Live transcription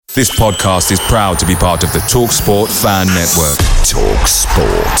This podcast is proud to be part of the TalkSport Fan Network.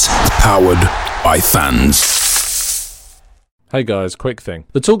 TalkSport. Powered by fans. Hey guys, quick thing.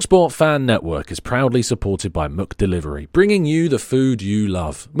 The TalkSport Fan Network is proudly supported by McDelivery, bringing you the food you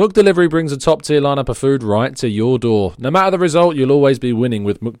love. McDelivery brings a top-tier lineup of food right to your door. No matter the result, you'll always be winning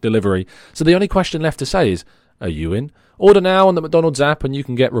with McDelivery. So the only question left to say is, are you in? Order now on the McDonald's app and you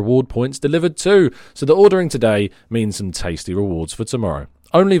can get reward points delivered too. So the ordering today means some tasty rewards for tomorrow.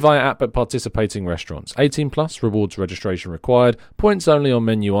 Only via app at participating restaurants. 18 plus, rewards registration required. Points only on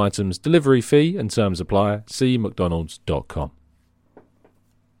menu items. Delivery fee and terms apply. See mcdonalds.com.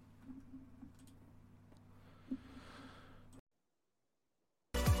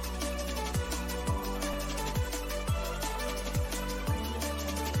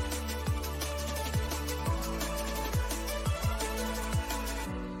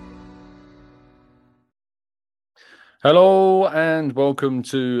 Hello and welcome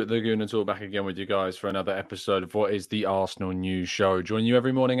to the Gooner Talk, back again with you guys for another episode of what is the Arsenal News Show. Join you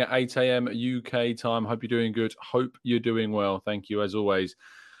every morning at 8 a.m. UK time. Hope you're doing good. Hope you're doing well. Thank you as always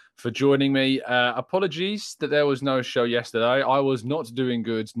for joining me. Apologies that there was no show yesterday. I was not doing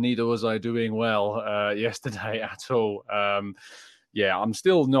good. Neither was I doing well yesterday at all. I'm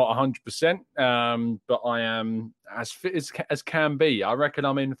still not 100%, but I am as fit as can be. I reckon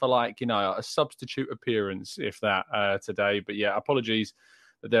I'm in for a substitute appearance, if that, today. But yeah, apologies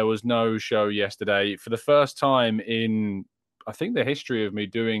that there was no show yesterday. For the first time in, I think, the history of me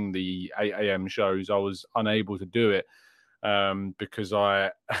doing the 8 a.m. shows, I was unable to do it because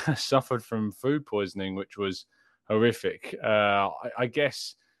I suffered from food poisoning, which was horrific. I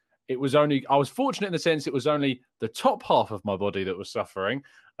guess... I was fortunate in the sense it was only the top half of my body that was suffering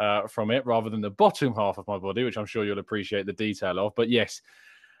from it rather than the bottom half of my body, which I'm sure you'll appreciate the detail of. But yes,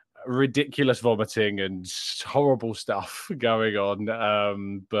 ridiculous vomiting and horrible stuff going on. I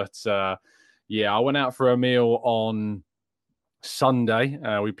went out for a meal on Sunday.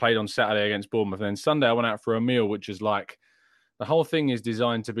 We played on Saturday against Bournemouth. And then Sunday I went out for a meal, which is like, the whole thing is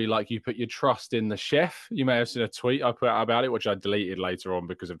designed to be like you put your trust in the chef. You may have seen a tweet I put out about it, which I deleted later on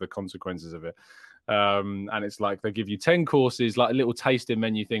because of the consequences of it. And it's like they give you 10 courses, like a little tasting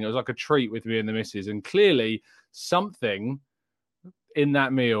menu thing. It was like a treat with me and the missus. And clearly something in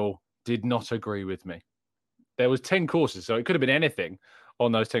that meal did not agree with me. There was 10 courses, so it could have been anything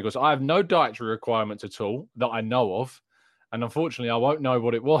on those 10 courses. I have no dietary requirements at all that I know of. And unfortunately, I won't know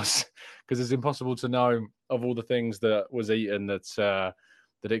what it was because it's impossible to know of all the things that was eaten that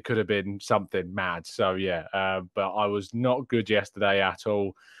it could have been something mad. So, but I was not good yesterday at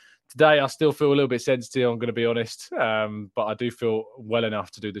all. Today, I still feel a little bit sensitive, I'm going to be honest. But I do feel well enough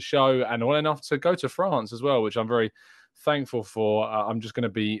to do the show and well enough to go to France as well, which I'm very thankful for. I'm just going to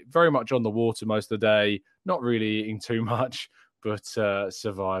be very much on the water most of the day, not really eating too much, but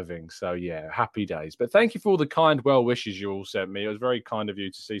surviving. So, happy days. But thank you for all the kind well wishes you all sent me. It was very kind of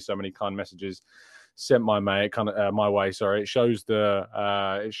you to see so many kind messages sent my way. It shows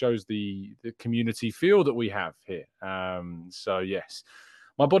the community feel that we have here. So, yes.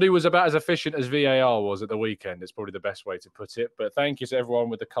 My body was about as efficient as VAR was at the weekend. It's probably the best way to put it. But thank you to everyone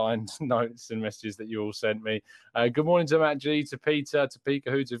with the kind notes and messages that you all sent me. Good morning to Matt G, to Peter, to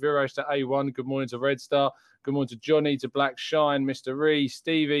Pikachu, to Virosh, to A1. Good morning to Red Star. Good morning to Johnny, to Black Shine, Mr. Ree,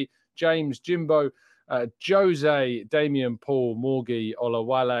 Stevie, James, Jimbo, Jose, Damien, Paul, Morgie,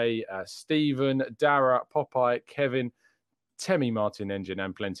 Olawale, Stephen, Dara, Popeye, Kevin, Temi, Martin, Engine,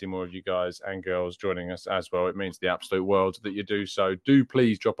 and plenty more of you guys and girls joining us as well. It means the absolute world that you do so. Do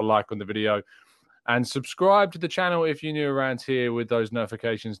please drop a like on the video and subscribe to the channel if you're new around here with those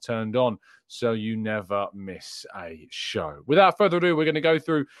notifications turned on so you never miss a show. Without further ado, we're going to go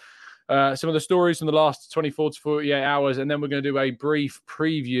through some of the stories from the last 24 to 48 hours, and then we're going to do a brief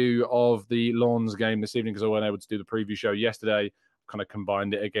preview of the Lens game this evening because I wasn't able to do the preview show yesterday. Kind of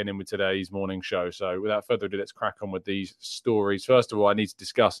combined it again in with today's morning show. So without further ado, let's crack on with these stories. First of all, I need to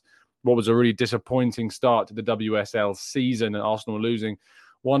discuss what was a really disappointing start to the WSL season, and Arsenal losing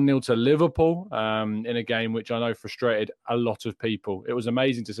 1-0 to Liverpool in a game which I know frustrated a lot of people. It was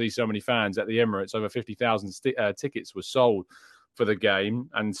amazing to see so many fans at the Emirates. Over 50,000 tickets were sold for the game,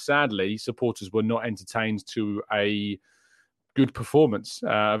 and sadly, supporters were not entertained to a good performance.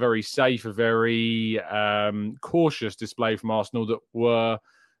 A very safe, a very cautious display from Arsenal that were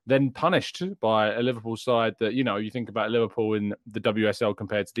then punished by a Liverpool side that, you think about Liverpool in the WSL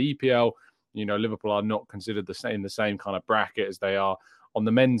compared to the EPL, Liverpool are not considered the same kind of bracket as they are on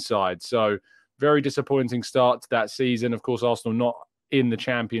the men's side. So very disappointing start to that season. Of course, Arsenal not in the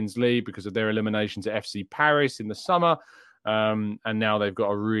Champions League because of their elimination to FC Paris in the summer. And now they've got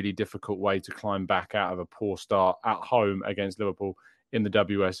a really difficult way to climb back out of a poor start at home against Liverpool in the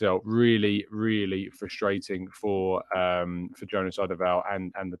WSL. Really, really frustrating for Jonas Oderval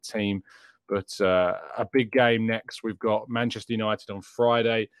and the team. But a big game next. We've got Manchester United on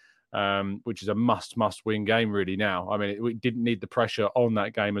Friday, which is a must-win game really now. I mean, we didn't need the pressure on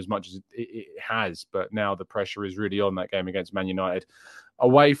that game as much as it has, but now the pressure is really on that game against Man United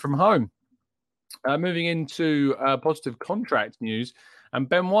away from home. Moving into positive contract news, and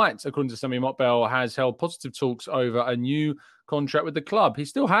Ben White, according to Sami Mokbel, has held positive talks over a new contract with the club. He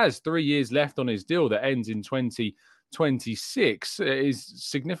still has 3 years left on his deal that ends in 2026. It is a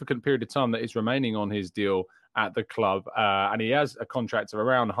significant period of time that is remaining on his deal at the club, and he has a contract of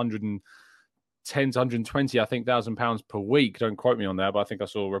around 110 to 120, I think, £1,000 per week. Don't quote me on that, but I think I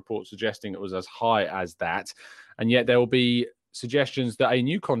saw a report suggesting it was as high as that. And yet there will be suggestions that a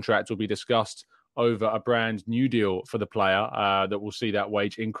new contract will be discussed over a brand new deal for the player that will see that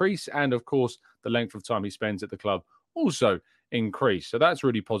wage increase. And of course, the length of time he spends at the club also increase. So that's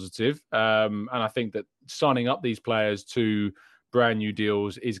really positive. And I think that signing up these players to brand new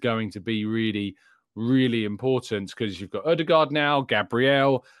deals is going to be really, really important, because you've got Ødegaard now,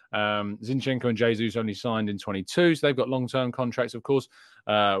 Gabriel, Zinchenko and Jesus only signed in 22, so they've got long-term contracts, of course.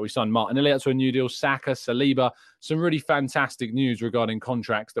 We signed Martinelli out to a new deal, Saka, Saliba. Some really fantastic news regarding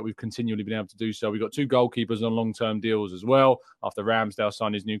contracts that we've continually been able to do so. We've got 2 goalkeepers on long-term deals as well, after Ramsdale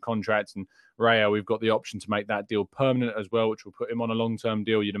signed his new contract, and Raya, we've got the option to make that deal permanent as well, which will put him on a long-term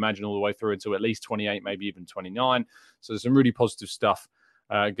deal, you'd imagine, all the way through until at least 28, maybe even 29. So there's some really positive stuff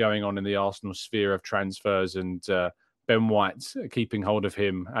going on in the Arsenal sphere of transfers, and Ben White, keeping hold of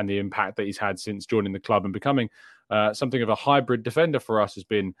him and the impact that he's had since joining the club and becoming something of a hybrid defender for us has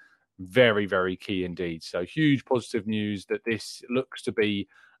been very, very key indeed. So huge positive news that this looks to be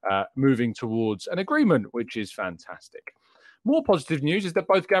moving towards an agreement, which is fantastic. More positive news is that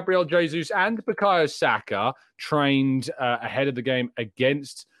both Gabriel Jesus and Bukayo Saka trained ahead of the game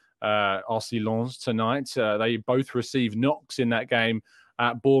against RC Lens tonight. They both received knocks in that game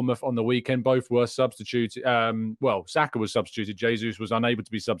at Bournemouth on the weekend. Both were substituted. Saka was substituted. Jesus was unable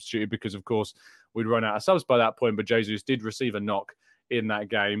to be substituted because, of course, we'd run out of subs by that point. But Jesus did receive a knock in that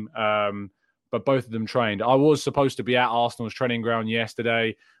game. But both of them trained. I was supposed to be at Arsenal's training ground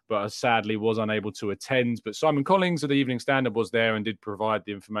yesterday, but sadly was unable to attend. But Simon Collins of the Evening Standard was there and did provide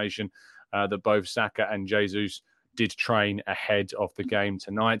the information that both Saka and Jesus did train ahead of the game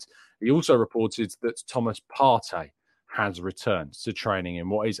tonight. He also reported that Thomas Partey has returned to training in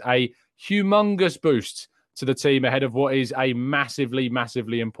what is a humongous boost to the team ahead of what is a massively,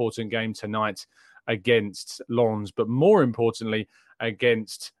 massively important game tonight against Lens, but more importantly,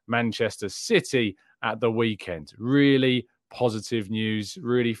 against Manchester City at the weekend. Really positive news,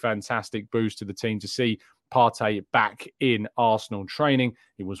 really fantastic boost to the team to see Partey back in Arsenal training.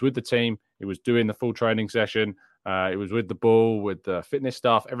 He was with the team. He was doing the full training session. He was with the ball, with the fitness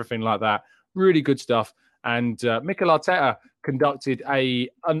stuff, everything like that. Really good stuff. And Mikel Arteta conducted an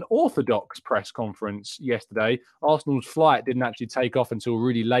unorthodox press conference yesterday. Arsenal's flight didn't actually take off until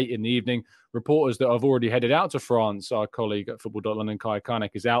really late in the evening. Reporters that have already headed out to France, our colleague at Football.London, Kai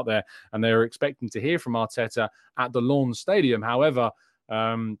Karnik, is out there, and they are expecting to hear from Arteta at the Lens Stadium. However,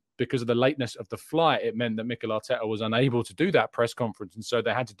 because of the lateness of the flight, it meant that Mikel Arteta was unable to do that press conference, and so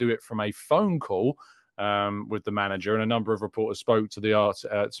they had to do it from a phone call with the manager, and a number of reporters spoke to the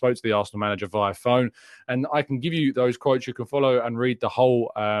Arsenal manager via phone. And I can give you those quotes. You can follow and read the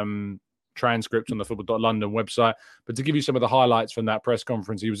whole transcript on the Football.London website. But to give you some of the highlights from that press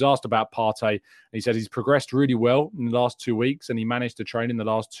conference, he was asked about Partey. He said he's progressed really well in the last 2 weeks, and he managed to train in the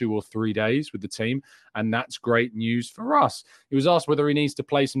last 2 or 3 days with the team, and that's great news for us. He was asked whether he needs to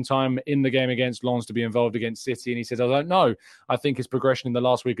play some time in the game against Lens to be involved against City, and he said, I don't know. I think his progression in the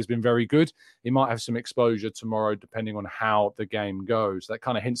last week has been very good. He might have some exposure tomorrow depending on how the game goes. That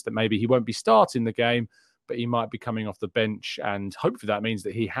kind of hints that maybe he won't be starting the game, but he might be coming off the bench, and hopefully that means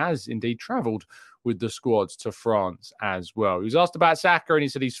that he has indeed travelled with the squads to France as well. He was asked about Saka, and he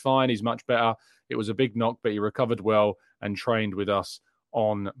said he's fine, he's much better. It was a big knock, but he recovered well and trained with us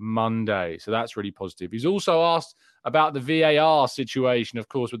on Monday. So that's really positive. He's also asked about the VAR situation, of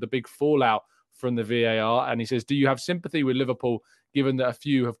course, with the big fallout from the VAR. And he says, do you have sympathy with Liverpool, given that a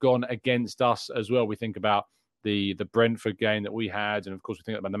few have gone against us as well? We think about the Brentford game that we had, and of course we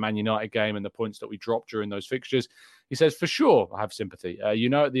think about the Man United game and the points that we dropped during those fixtures. He says, for sure, I have sympathy.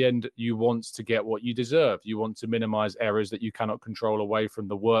 At the end, you want to get what you deserve. You want to minimize errors that you cannot control away from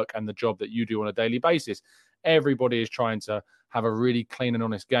the work and the job that you do on a daily basis. Everybody is trying to have a really clean and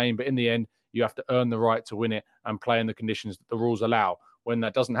honest game, but in the end, you have to earn the right to win it and play in the conditions that the rules allow. When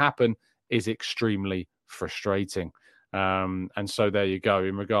that doesn't happen, is extremely frustrating. And so there you go.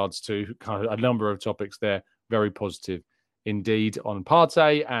 In regards to kind of a number of topics there, very positive indeed on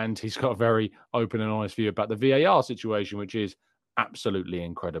Partey, and he's got a very open and honest view about the VAR situation, which is absolutely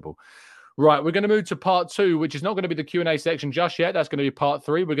incredible. Right, we're going to move to part 2, which is not going to be the Q&A section just yet. That's going to be part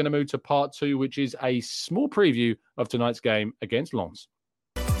 3. We're going to move to part 2, which is a small preview of tonight's game against Lens.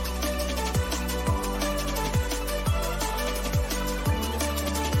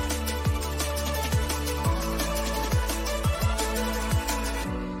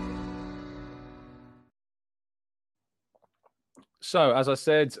 So, as I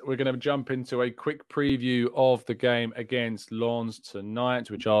said, we're going to jump into a quick preview of the game against Lens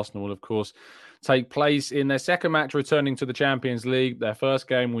tonight, which Arsenal will, of course, take place in their second match returning to the Champions League. Their first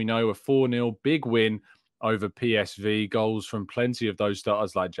game, we know, a 4-0 big win over PSV. Goals from plenty of those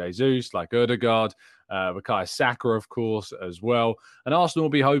starters like Jesus, like Ødegaard, Bukayo Saka, of course, as well. And Arsenal will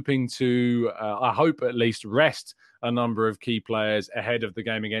be hoping to, I hope at least, rest a number of key players ahead of the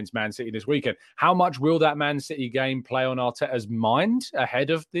game against Man City this weekend. How much will that Man City game play on Arteta's mind ahead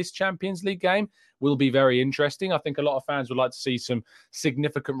of this Champions League game will be very interesting. I think a lot of fans would like to see some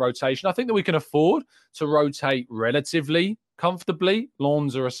significant rotation. I think that we can afford to rotate relatively comfortably.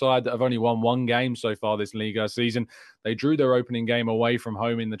 Lens are a side that have only won one game so far this Liga season. They drew their opening game away from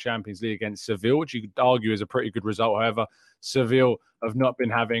home in the Champions League against Seville, which you could argue is a pretty good result. However, Seville have not been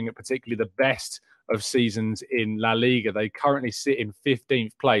having particularly the best of seasons in La Liga. They currently sit in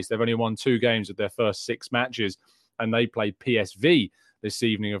 15th place. They've only won 2 games of their first 6 matches, and they play PSV this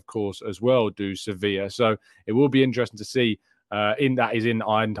evening, of course, as well, do Sevilla. So it will be interesting to see. That is in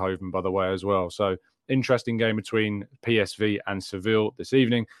Eindhoven, by the way, as well. So interesting game between PSV and Seville this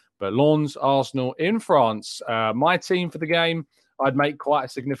evening. But Lens, Arsenal in France. My team for the game, I'd make quite a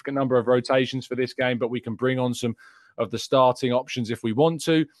significant number of rotations for this game, but we can bring on some of the starting options if we want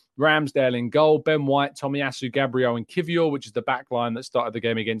to. Ramsdale in goal, Ben White, Tomiyasu, Gabriel and Kivior, which is the back line that started the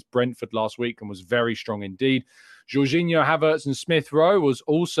game against Brentford last week and was very strong indeed. Jorginho, Havertz and Smith Rowe was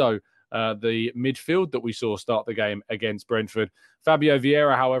also the midfield that we saw start the game against Brentford. Fabio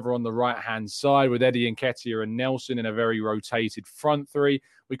Vieira, however, on the right-hand side with Eddie Nketiah and Nelson in a very rotated front three.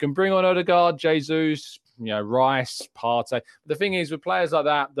 We can bring on Ødegaard, Jesus, Rice, Partey. The thing is, with players like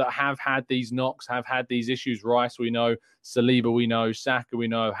that have had these knocks, have had these issues, Rice, we know, Saliba, we know, Saka, we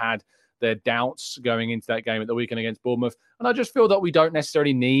know, had their doubts going into that game at the weekend against Bournemouth. And I just feel that we don't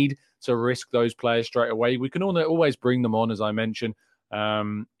necessarily need to risk those players straight away. We can always bring them on, as I mentioned,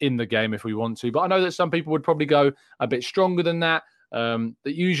 in the game if we want to. But I know that some people would probably go a bit stronger than that. That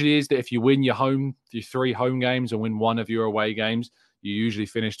usually is that if you win your 3 home games and win 1 of your away games, you usually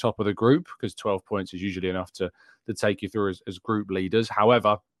finish top of the group because 12 points is usually enough to take you through as group leaders.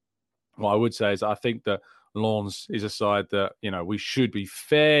 However, what I would say is I think that Lens is a side that, we should be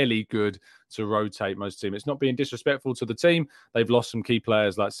fairly good to rotate most teams. It's not being disrespectful to the team. They've lost some key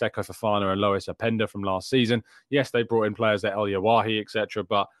players like Seko Fofana and Lois Openda from last season. Yes, they brought in players like El Yawahi, etc.,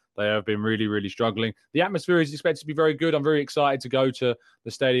 but they have been really, really struggling. The atmosphere is expected to be very good. I'm very excited to go to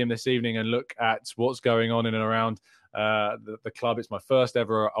the stadium this evening and look at what's going on in and around the club. It's my first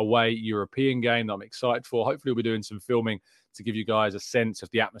ever away European game that I'm excited for. Hopefully we'll be doing some filming to give you guys a sense of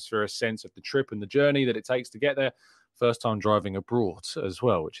the atmosphere, a sense of the trip and the journey that it takes to get there. First time driving abroad as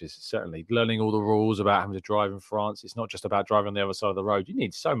well, which is certainly learning all the rules about having to drive in France. It's not just about driving on the other side of the road. You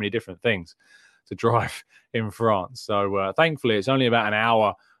need so many different things to drive in France. So thankfully, it's only about an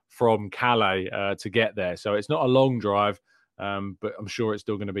hour from Calais to get there. So it's not a long drive, but I'm sure it's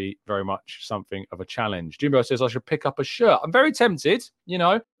still going to be very much something of a challenge. Jimbo says I should pick up a shirt. I'm very tempted,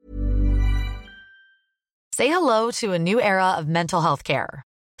 Say hello to a new era of mental health care.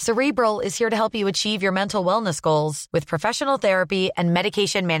 Cerebral is here to help you achieve your mental wellness goals with professional therapy and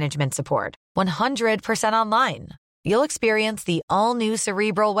medication management support. 100% online. You'll experience the all-new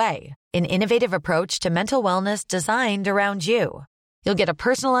Cerebral Way, an innovative approach to mental wellness designed around you. You'll get a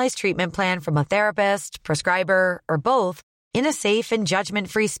personalized treatment plan from a therapist, prescriber, or both in a safe and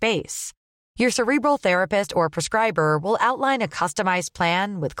judgment-free space. Your Cerebral therapist or prescriber will outline a customized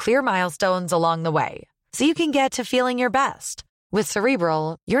plan with clear milestones along the way, so you can get to feeling your best. With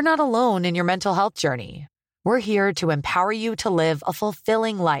Cerebral, you're not alone in your mental health journey. We're here to empower you to live a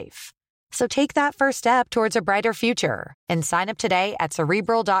fulfilling life. So take that first step towards a brighter future and sign up today at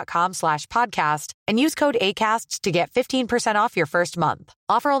Cerebral.com/podcast and use code ACAST to get 15% off your first month.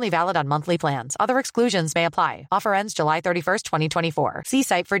 Offer only valid on monthly plans. Other exclusions may apply. Offer ends July 31st, 2024. See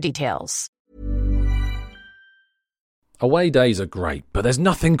site for details. Away days are great, but there's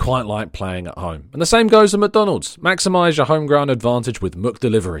nothing quite like playing at home. And the same goes to McDonald's. Maximise your home ground advantage with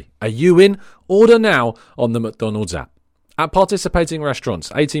McDelivery. Are you in? Order now on the McDonald's app. At participating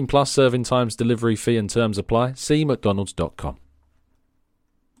restaurants, 18 plus serving times, delivery fee and terms apply. See mcdonalds.com.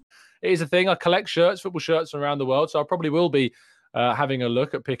 it is a thing. I collect shirts, football shirts around the world, so I probably will be having a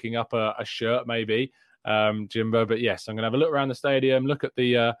look at picking up a shirt, maybe, Jimbo. But yes, I'm going to have a look around the stadium, look at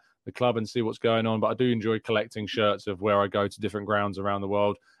the club and see what's going on. But I do enjoy collecting shirts of where I go to different grounds around the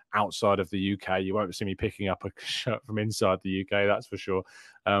world outside of the UK. You won't see me picking up a shirt from inside the UK, that's for sure.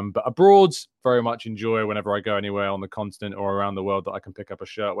 But abroad, very much enjoy whenever I go anywhere on the continent or around the world that I can pick up a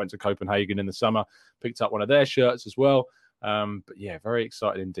shirt. Went to Copenhagen in the summer, picked up one of their shirts as well. But yeah, very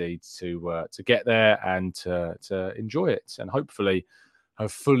excited indeed to get there and to enjoy it, and hopefully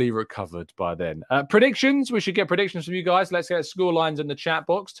have fully recovered by then. Predictions, we should get predictions from you guys. Let's get score lines in the chat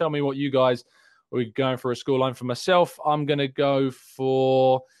box. Tell me what you guys are going for a score line. For myself, I'm going to go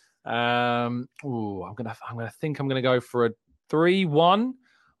for I'm going to go for a 3-1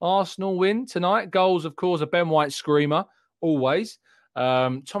 Arsenal win tonight. Goals, of course, a Ben White screamer, always.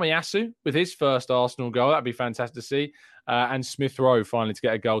 Tomiyasu with his first Arsenal goal. That'd be fantastic to see. And Smith Rowe finally to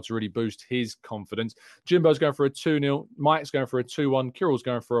get a goal to really boost his confidence. Jimbo's going for a 2-0. Mike's going for a 2-1. Kirill's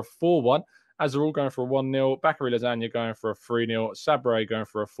going for a 4-1. Azarul going for a 1-0. Bakary Lasagna going for a 3-0. Sabre going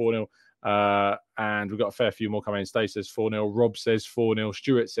for a 4-0. And we've got a fair few more coming in. Stay says 4-0. Rob says 4-0.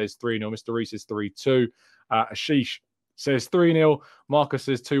 Stuart says 3-0. Mr. Reese says 3-2. Ashish says 3-0. Marcus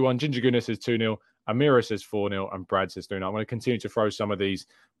says 2-1. Ginger Goodness says 2-0. Amira says 4-0. And Brad says 3-0. I'm going to continue to throw some of these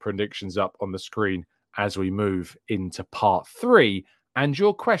predictions up on the screen as we move into part 3 and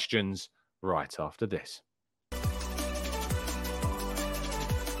your questions right after this.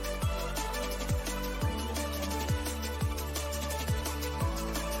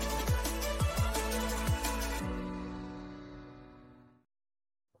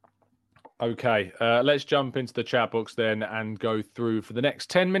 Okay, let's jump into the chat box then and go through for the next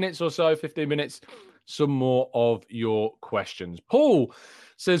 10 minutes or so, 15 minutes, some more of your questions. Paul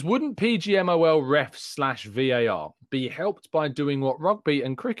says, wouldn't PGMOL refs/VAR be helped by doing what rugby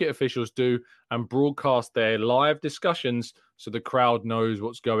and cricket officials do and broadcast their live discussions so the crowd knows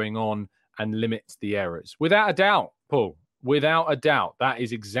what's going on and limits the errors? Without a doubt, Paul, without a doubt, that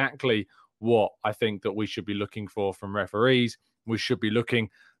is exactly what I think that we should be looking for from referees. We should be looking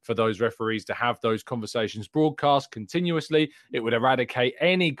for those referees to have those conversations broadcast continuously. It would eradicate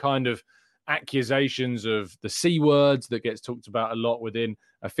any kind of accusations of the C words that gets talked about a lot within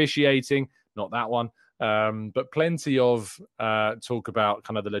officiating. Not that one, but plenty of talk about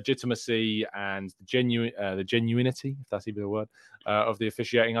kind of the legitimacy and the genuinity, if that's even a word, of the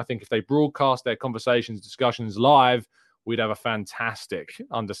officiating. I think if they broadcast their conversations, discussions live, we'd have a fantastic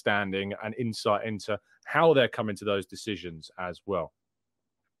understanding and insight into how they're coming to those decisions as well.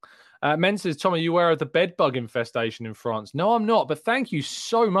 Men says, Tom, are you aware of the bed bug infestation in France? No, I'm not, but thank you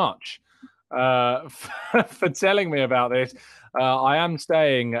so much for telling me about this. I am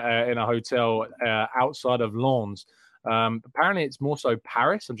staying in a hotel outside of Lens. Apparently, it's more so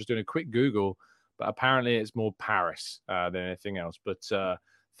Paris. I'm just doing a quick Google, but apparently it's more Paris than anything else. But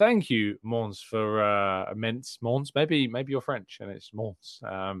thank you, Mons, for Mons. Maybe you're French and it's Mons.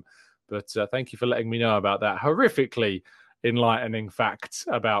 But thank you for letting me know about that horrifically enlightening fact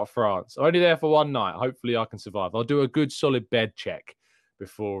about France. I'm only there for one night. Hopefully, I can survive. I'll do a good solid bed check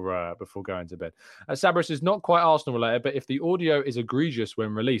before going to bed. Sabra says, not quite Arsenal related, but if the audio is egregious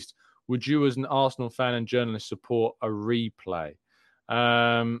when released, would you as an Arsenal fan and journalist support a replay?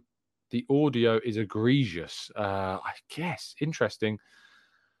 The audio is egregious. I guess. Interesting.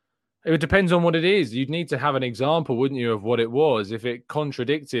 It depends on what it is. You'd need to have an example, wouldn't you, of what it was? If it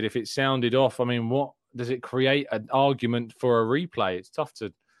contradicted, if it sounded off, I mean, what does it create an argument for a replay? It's tough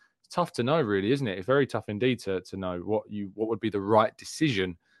to know, really, isn't it? It's very tough indeed to know what would be the right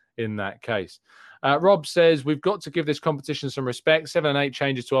decision in that case. Rob says, we've got to give this competition some respect. 7 and 8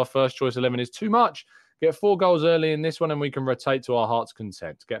 changes to our first choice 11 is too much. Get 4 goals early in this one and we can rotate to our heart's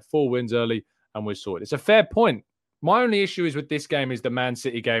content. Get 4 wins early and we're sorted. It's a fair point. My only issue is with this game is the Man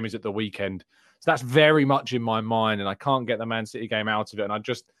City game is at the weekend. So that's very much in my mind and I can't get the Man City game out of it. And I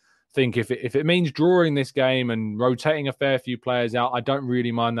just think if it means drawing this game and rotating a fair few players out, I don't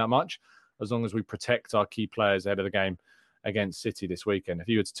really mind that much as long as we protect our key players ahead of the game against City this weekend. If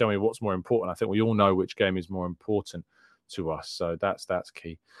you were to tell me what's more important, I think we all know which game is more important to us. So that's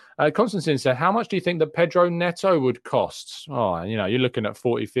key. Constantine said, how much do you think that Pedro Neto would cost? Oh, you're looking at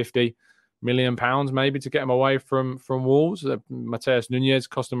 40-50 million pounds maybe to get him away from Wolves. Mateus Nunez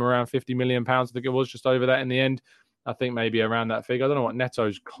cost him around 50 million pounds. I think it was just over that in the end. I think maybe around that figure. I don't know what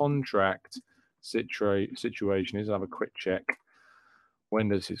Neto's contract situation is. I'll have a quick check. When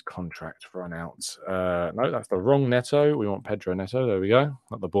does his contract run out? No, that's the wrong Neto. We want Pedro Neto. There we go.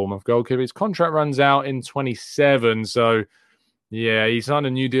 Not the Bournemouth goalkeeper. His contract runs out in 27. So, yeah, he signed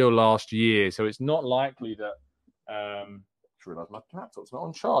a new deal last year. So it's not likely that just realised my laptop's not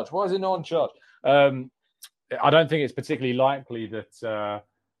on charge. Why is it not on charge? I don't think it's particularly likely that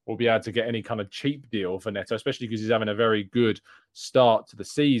we'll be able to get any kind of cheap deal for Neto, especially because he's having a very good start to the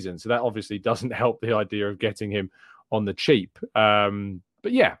season. So that obviously doesn't help the idea of getting him on the cheap.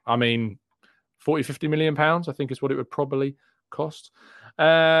 But yeah, I mean, 40, 50 million pounds, I think is what it would probably cost.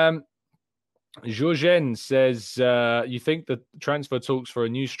 Georgen says, you think the transfer talks for a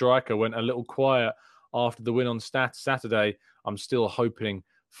new striker went a little quiet after the win on Saturday? I'm still hoping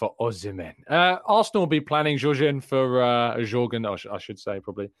for Osimhen. Arsenal will be planning Georgen for Jorgen, I should say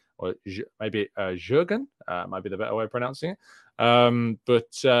probably, or maybe Jurgen, might be the better way of pronouncing it.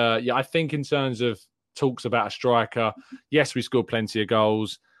 Yeah, I think in terms of talks about a striker, yes, we scored plenty of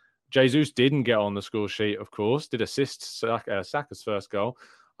goals. Jesus didn't get on the score sheet, of course, did assist Saka's first goal.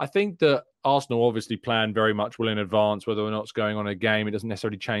 I think that Arsenal obviously plan very much well in advance whether or not it's going on a game. It doesn't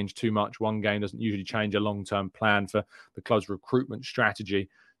necessarily change too much. One game doesn't usually change a long-term plan for the club's recruitment strategy.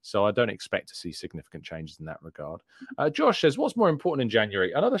 So I don't expect to see significant changes in that regard. Josh says, what's more important in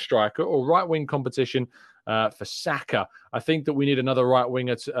January, another striker or right-wing competition for Saka? I think that we need another right wing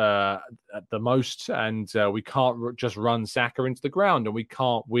at the most, and we can't just run Saka into the ground, and we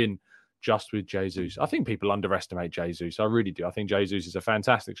can't win just with Jesus. I think people underestimate Jesus. I really do. I think Jesus is a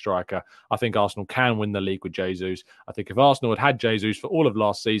fantastic striker. I think Arsenal can win the league with Jesus. I think if Arsenal had Jesus for all of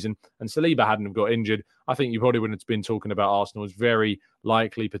last season and Saliba hadn't have got injured, I think you probably wouldn't have been talking about Arsenal as very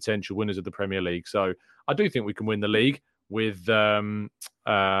likely potential winners of the Premier League. So I do think we can win the league with Jesus.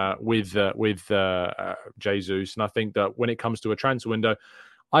 And I think that when it comes to a transfer window,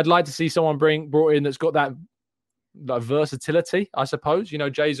 I'd like to see someone brought in that's got that versatility, I suppose. You know,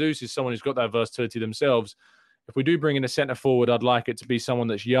 Jesus is someone who's got that versatility themselves. If we do bring in a centre forward, I'd like it to be someone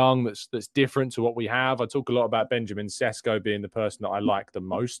that's young, that's different to what we have. I talk a lot about Benjamin Sesko being the person that I like the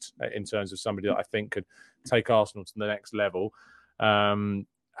most in terms of somebody that I think could take Arsenal to the next level.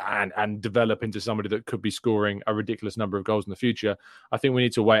 And develop into somebody that could be scoring a ridiculous number of goals in the future. I think we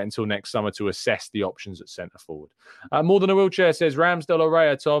need to wait until next summer to assess the options at centre forward. More Than a Wheelchair says, Ramsdale or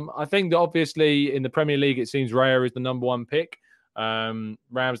Raya, Tom? I think that obviously in the Premier League, it seems Raya is the number one pick.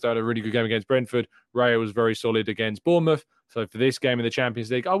 Ramsdale had a really good game against Brentford. Raya was very solid against Bournemouth. So for this game in the Champions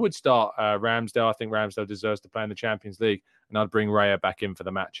League, I would start Ramsdale. I think Ramsdale deserves to play in the Champions League. And I'd bring Raya back in for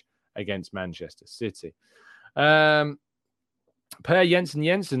the match against Manchester City. Per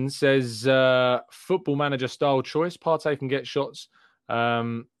Jensen says, football manager style choice. Partey can get shots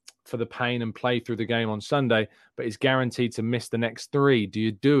for the pain and play through the game on Sunday, but is guaranteed to miss the next 3. Do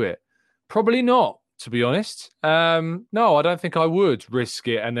you do it? Probably not, to be honest. No, I don't think I would risk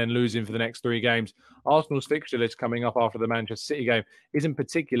it and then lose him for the next 3 games. Arsenal's fixture list coming up after the Manchester City game isn't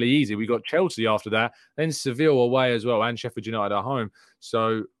particularly easy. We got Chelsea after that, then Seville away as well, and Sheffield United at home.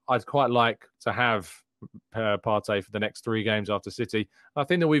 So I'd quite like to have Partey for the next 3 games after City. I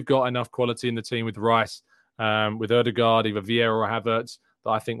think that we've got enough quality in the team with Rice, with Ødegaard, either Vieira or Havertz,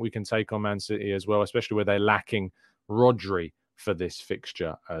 that I think we can take on Man City as well, especially where they're lacking Rodri for this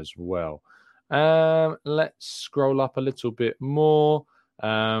fixture as well. Let's scroll up a little bit more.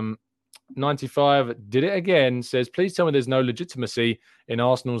 95 did it again, says, please tell me there's no legitimacy in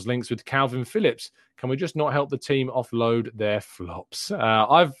Arsenal's links with Calvin Phillips. Can we just not help the team offload their flops?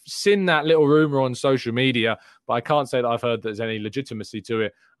 I've seen that little rumour on social media, but I can't say that I've heard there's any legitimacy to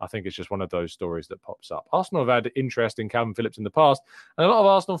it. I think it's just one of those stories that pops up. Arsenal have had interest in Calvin Phillips in the past, and a lot of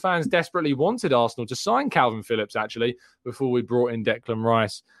Arsenal fans desperately wanted Arsenal to sign Calvin Phillips, actually, before we brought in Declan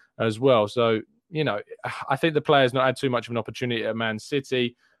Rice as well. So, you know, I think the player's not had too much of an opportunity at Man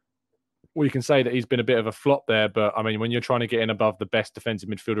City. We can say that he's been a bit of a flop there, but I mean, when you're trying to get in above the best defensive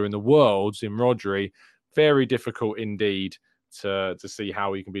midfielder in the world, in Rodri, very difficult indeed to see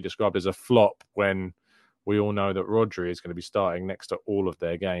how he can be described as a flop when we all know that Rodri is going to be starting next to all of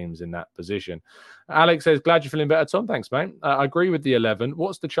their games in that position. Alex says, glad you're feeling better, Tom. Thanks, mate. I agree with the 11.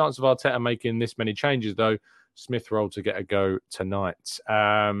 What's the chance of Arteta making this many changes, though? Smith Rowe to get a go tonight.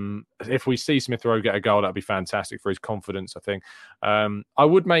 If we see Smith Rowe get a goal, that'd be fantastic for his confidence, I think. I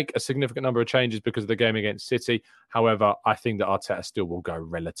would make a significant number of changes because of the game against City. However, I think that Arteta still will go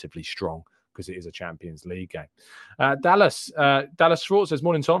relatively strong because it is a Champions League game. Dallas Schwartz says,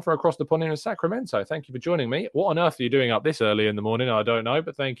 morning, Tom, from across the pond in Sacramento. Thank you for joining me. What on earth are you doing up this early in the morning? I don't know,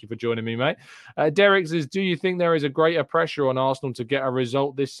 but thank you for joining me, mate. Derek says, do you think there is a greater pressure on Arsenal to get a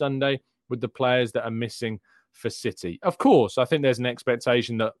result this Sunday with the players that are missing for City? Of course, I think there's an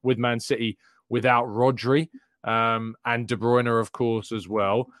expectation that with Man City, without Rodri and De Bruyne, of course, as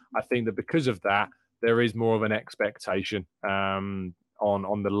well, I think that because of that, there is more of an expectation.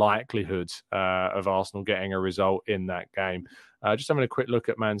 on the likelihood of Arsenal getting a result in that game. Just having a quick look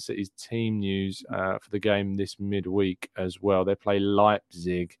at Man City's team news for the game this midweek as well. They play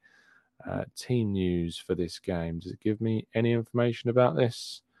Leipzig. Team news for this game. Does it give me any information about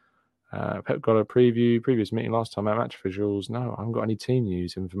this? Pep got a previous meeting last time at match visuals. No, I haven't got any team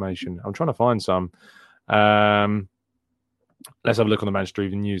news information. I'm trying to find some. Let's have a look on the Manchester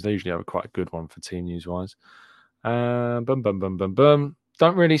Evening News. They usually have a quite a good one for team news wise. Don't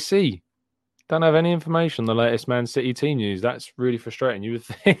really see. Don't have any information on the latest Man City team news. That's really frustrating. You would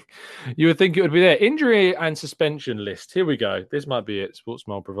think it would be there. Injury and suspension list. Here we go. This might be it.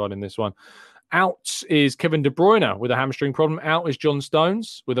 Sportsmail providing this one. Out is Kevin De Bruyne with a hamstring problem. Out is John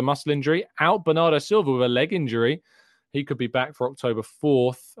Stones with a muscle injury. Out Bernardo Silva with a leg injury. He could be back for October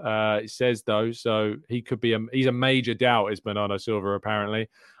 4th, it says, though. So he could be he's a major doubt, is Bernardo Silva, apparently.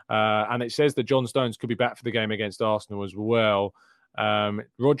 And it says that John Stones could be back for the game against Arsenal as well.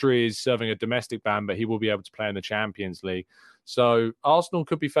 Rodri is serving a domestic ban, but he will be able to play in the Champions League. So Arsenal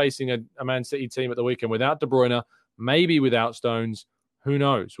could be facing a Man City team at the weekend without De Bruyne, maybe without Stones. Who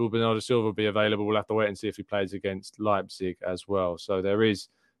knows? Will Bernardo Silva be available? We'll have to wait and see if he plays against Leipzig as well. So there is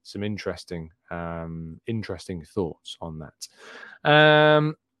some interesting thoughts on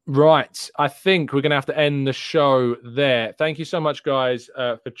that. Right. I think we're going to have to end the show there. Thank you so much, guys,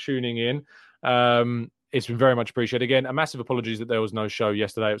 for tuning in. It's been very much appreciated. Again, a massive apologies that there was no show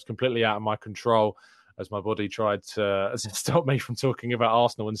yesterday. It was completely out of my control as my body tried to stop me from talking about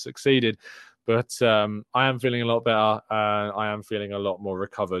Arsenal and succeeded. But I am feeling a lot better. I am feeling a lot more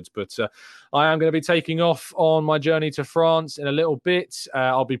recovered. But I am going to be taking off on my journey to France in a little bit.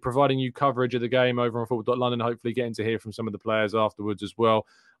 I'll be providing you coverage of the game over on football.london, hopefully getting to hear from some of the players afterwards as well.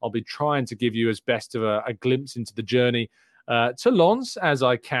 I'll be trying to give you as best of a glimpse into the journey to Lens as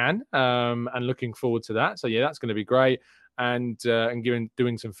I can, and looking forward to that. So, yeah, that's going to be great. And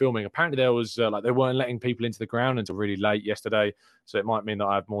doing some filming. Apparently there was they weren't letting people into the ground until really late yesterday, so it might mean that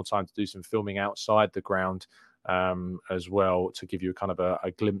I have more time to do some filming outside the ground as well, to give you kind of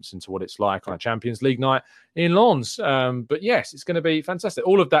a glimpse into what it's like on a Champions League night in Lens. But yes, it's going to be fantastic.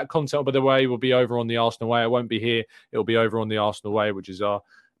 All of that content, by the way, will be over on the Arsenal Way. It won't be here. It'll be over on the Arsenal Way, which is our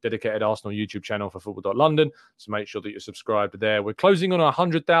dedicated Arsenal YouTube channel for football.london. So make sure that you're subscribed there. We're closing on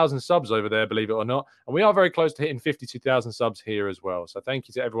 100,000 subs over there, believe it or not. And we are very close to hitting 52,000 subs here as well. So thank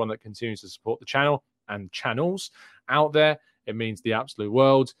you to everyone that continues to support the channel and channels out there. It means the absolute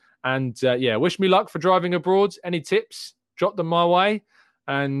world. And wish me luck for driving abroad. Any tips, drop them my way.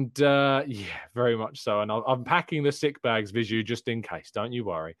 And very much so. And I'm packing the sick bags, Visu, just in case. Don't you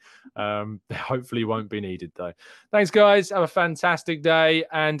worry. They hopefully won't be needed, though. Thanks, guys. Have a fantastic day.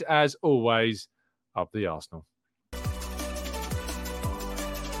 And as always, up the Arsenal.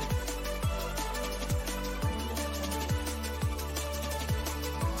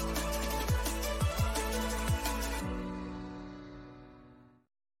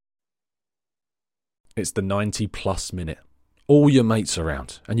 It's the 90-plus minute. All your mates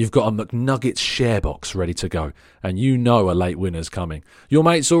around, and you've got a McNuggets share box ready to go, and you know a late winner's coming. Your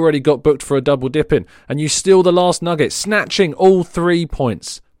mate's already got booked for a double dipping, and you steal the last nugget, snatching all 3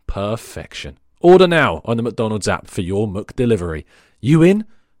 points. Perfection. Order now on the McDonald's app for your McDelivery. You in?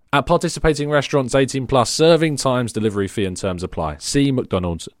 At participating restaurants, 18 plus, serving times, delivery fee and terms apply. See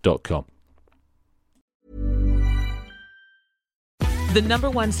mcdonalds.com. The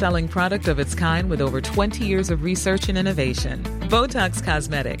 #1 selling product of its kind with over 20 years of research and innovation. Botox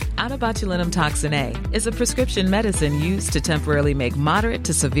Cosmetic, out of botulinum toxin A, is a prescription medicine used to temporarily make moderate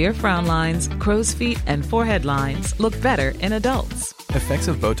to severe frown lines, crow's feet, and forehead lines look better in adults. Effects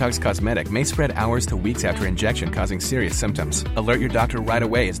of Botox Cosmetic may spread hours to weeks after injection, causing serious symptoms. Alert your doctor right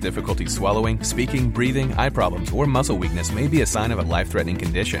away as difficulty swallowing, speaking, breathing, eye problems, or muscle weakness may be a sign of a life-threatening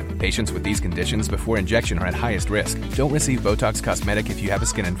condition. Patients with these conditions before injection are at highest risk. Don't receive Botox Cosmetic if you have a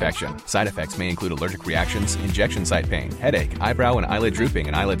skin infection. Side effects may include allergic reactions, injection site pain, headache, eyebrow and eyelid drooping,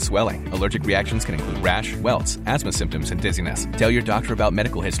 and eyelid swelling. Allergic reactions can include rash, welts, asthma symptoms, and dizziness. Tell your doctor about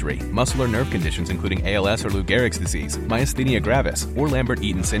medical history, muscle or nerve conditions including ALS or Lou Gehrig's disease, myasthenia gravis, or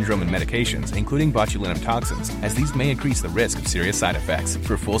Lambert-Eaton syndrome, and medications, including botulinum toxins, as these may increase the risk of serious side effects.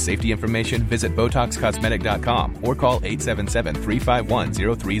 For full safety information, visit BotoxCosmetic.com or call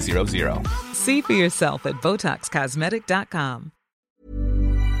 877-351-0300. See for yourself at BotoxCosmetic.com.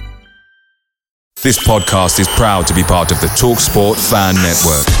 This podcast is proud to be part of the TalkSport Fan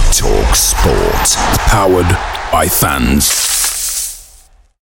Network. TalkSport. Powered by fans.